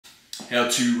How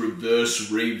to reverse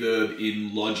reverb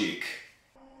in Logic.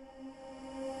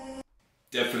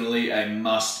 Definitely a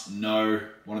must know,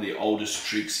 one of the oldest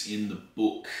tricks in the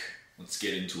book. Let's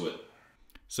get into it.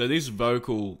 So this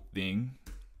vocal thing,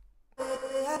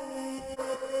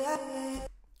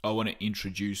 I want to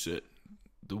introduce it.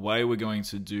 The way we're going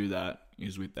to do that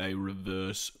is with a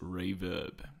reverse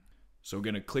reverb. So we're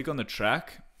going to click on the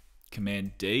track,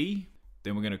 Command D,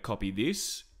 then we're going to copy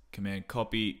this, Command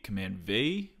copy, Command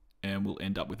V, and we'll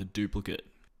end up with a duplicate.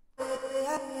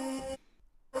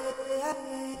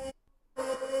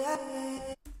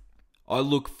 I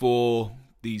look for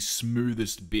the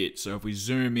smoothest bit. So if we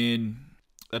zoom in,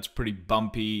 that's pretty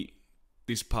bumpy.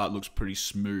 This part looks pretty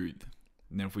smooth.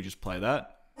 And then if we just play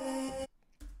that,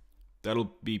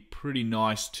 that'll be pretty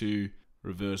nice to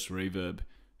reverse reverb.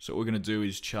 So what we're going to do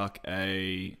is chuck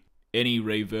any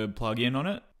reverb plugin on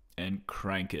it and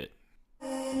crank it.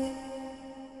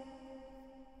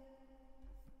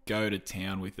 Go to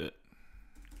town with it.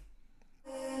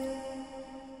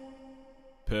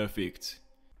 Perfect.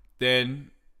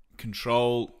 Then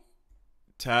Control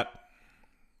tap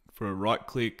for a right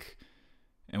click,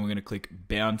 and we're going to click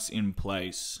bounce in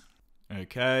place.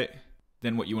 Okay.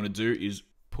 Then what you want to do is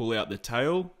pull out the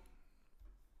tail.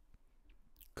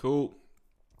 Cool.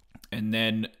 And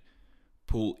then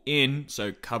pull in,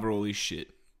 so cover all this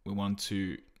shit. We want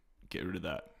to get rid of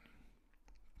that.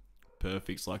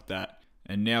 Perfect, like that.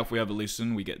 And now if we have a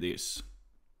listen, we get this.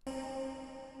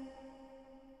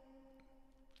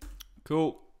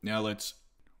 Cool. Now let's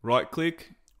right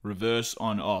click, reverse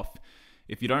on off.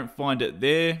 If you don't find it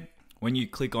there, when you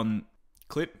click on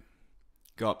clip,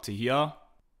 go up to here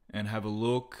and have a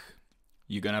look.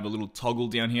 You're going to have a little toggle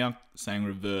down here saying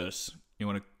reverse. You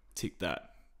want to tick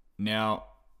that. Now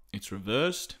it's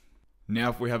reversed. Now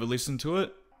if we have a listen to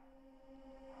it.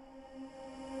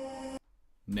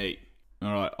 Neat.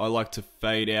 All right, I like to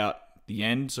fade out the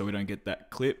end so we don't get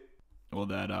that clip or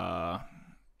that,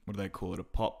 what do they call it, a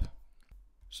pop.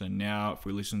 So now if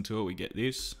we listen to it, we get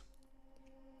this.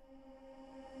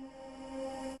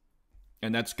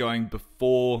 And that's going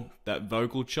before that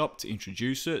vocal chop to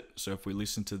introduce it. So if we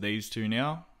listen to these two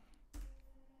now.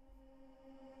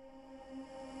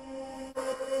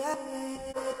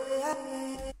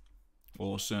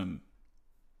 Awesome.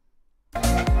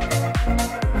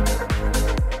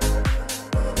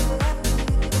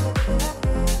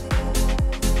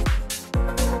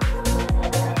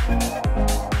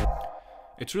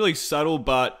 It's really subtle,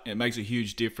 but it makes a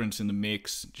huge difference in the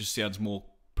mix. It just sounds more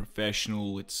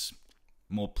professional. It's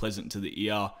more pleasant to the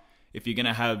ear. If you're going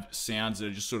to have sounds that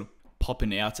are just sort of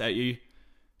popping out at you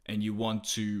and you want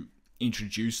to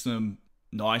introduce them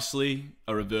nicely,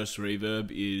 a reverse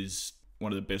reverb is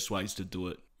one of the best ways to do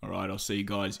it. All right, I'll see you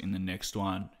guys in the next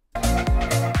one.